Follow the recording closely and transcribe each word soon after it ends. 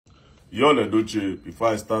Yul Edochie, before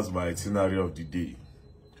I start my itinerary of the day,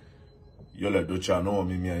 Yul Edochie, I know what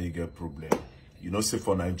me and you get problem. You know, say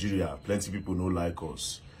for Nigeria, plenty people no like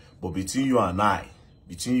us. But between you and I,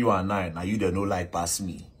 now you don't know like pass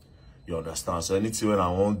me. You understand? So anything when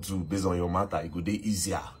I want to based on your matter, it go dey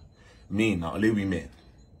easier. Me, now only women.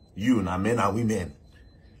 You, now men and women.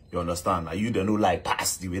 You understand? Now you don't know like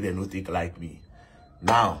pass the way they no take like me.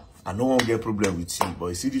 Now, I no won't get problem with you, but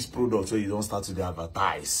you see this product where you don't start to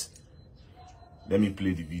advertise. Let me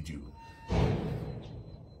play the video.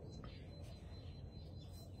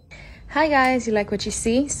 Hi guys, you like what you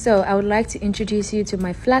see? So I would like to introduce you to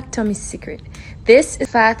my flat tummy secret. This is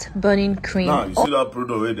fat burning cream. Now you see that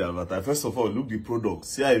product where they advertise. First of all, look the product.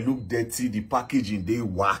 See how it look dirty, the packaging they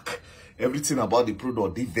whack. Everything about the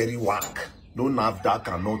product they very whack. No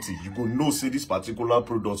NAFDAC and nothing. You go know say this particular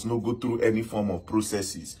products no go through any form of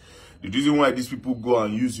processes. The reason why these people go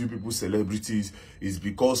and use you people celebrities is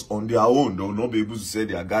because on their own, they will not be able to sell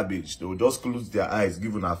their garbage. They will just close their eyes,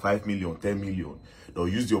 given a 5 million, 10 million. They'll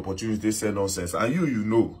use the opportunity to say nonsense. And you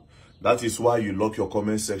know, that is why you lock your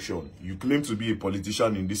comment section. You claim to be a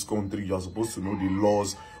politician in this country. You're supposed to know the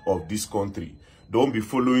laws of this country. Don't be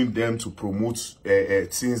following them to promote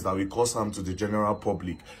things that will cause harm to the general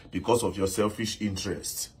public because of your selfish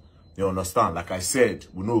interests. You understand? Like I said,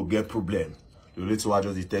 we know get problem. The little I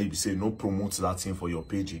just tell you, say no promote that thing for your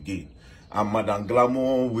page again. And Madam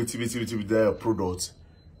Glamour, wait their product.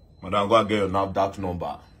 Madam, go and get your NAFDAC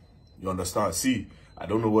number. You understand? See, I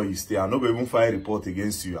don't know where you stay. I no go even file a report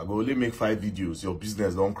against you. I go only make 5 videos. Your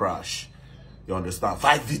business don't crash. You understand?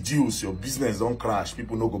 5 videos, your business don't crash.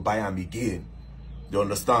 People no go buy them again. You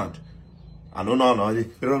understand? I don't know now.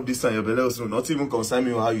 This time your belly also not even concern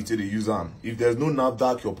me on how you take the use them. If there's no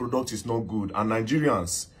NAFDAC, your product is not good. And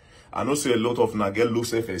Nigerians, I know say a lot of na get low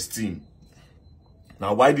self-esteem.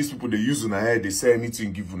 Now why these people they use una head, they say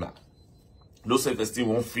anything give una. Low self-esteem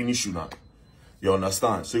won't finish you now. You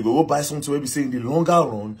understand? So you go buy something where we say in the longer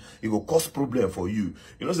run, it will cause problem for you.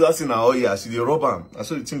 You know, so that's in now, oh yeah, see the rubber. I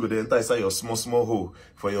saw the thing go the enter inside your small hole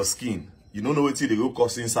for your skin. You don't know what they go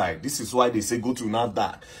cause inside. This is why they say go to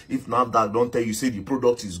NAFDAC. If NAFDAC don't tell you, say the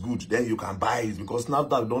product is good, then you can buy it. Because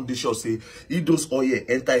NAFDAC don't they sure say, if those oil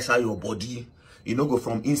enter inside your body, you know, go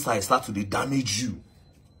from inside, start to they damage you.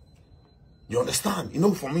 You understand? You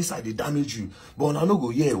know, from inside, they damage you. But I no go,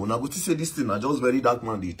 yeah, when I go to say this thing, I just very dark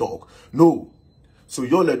man, they talk. No. So,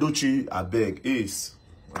 Yul Edochie, I beg, Ace,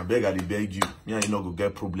 I beg, I beg you. Me and you not go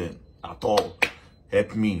get problem at all.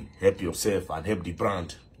 Help me, help yourself, and help the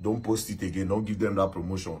brand. Don't post it again. Don't give them that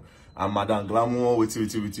promotion. And Madam Glamour, wait.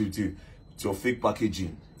 It's your fake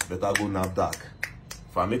packaging. Better go NAFDAC.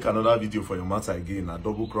 If I make another video for your matter again, I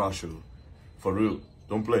double crash you. For real.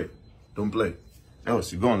 Don't play. Don't play.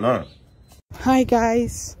 Else, you go and learn. Hi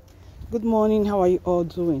guys. Good morning. How are you all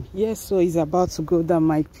doing? Yes, so it's about to go down,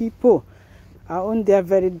 my people. I own their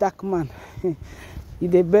very dark man.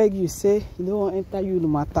 If they beg you, say you don't want to enter you no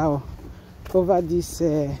matter over this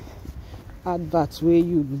advert where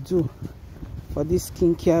you do for this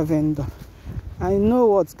skincare vendor. I know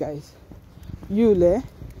what, guys. Yul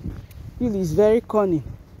is very cunning.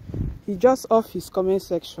 He just off his comment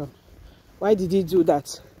section. Why did he do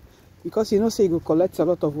that? Because you know, say he go collect a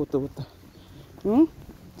lot of water.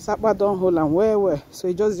 Sapa don't hold and where. So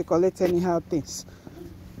he just collect anyhow things.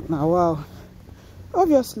 Now wow.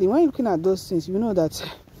 Obviously, when you're looking at those things, you know that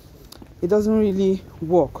it doesn't really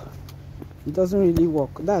work. It doesn't really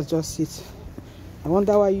work. That's just it. I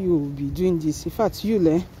wonder why you will be doing this. In fact,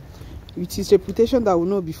 Yul, with his reputation that we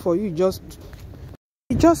know before, you just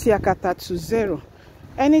yakata to zero.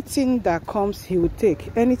 Anything that comes, he will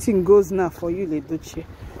take. Anything goes now for Yul Edochie.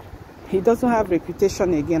 He doesn't have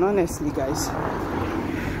reputation again, honestly, guys.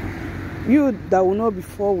 You that we know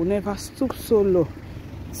before will never stoop so low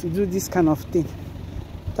to do this kind of thing.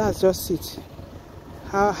 That's just it.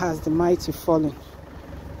 How has the mighty fallen?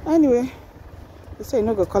 Anyway, they say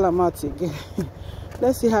no go call him out again.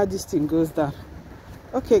 Let's see how this thing goes down.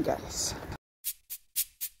 Okay, guys.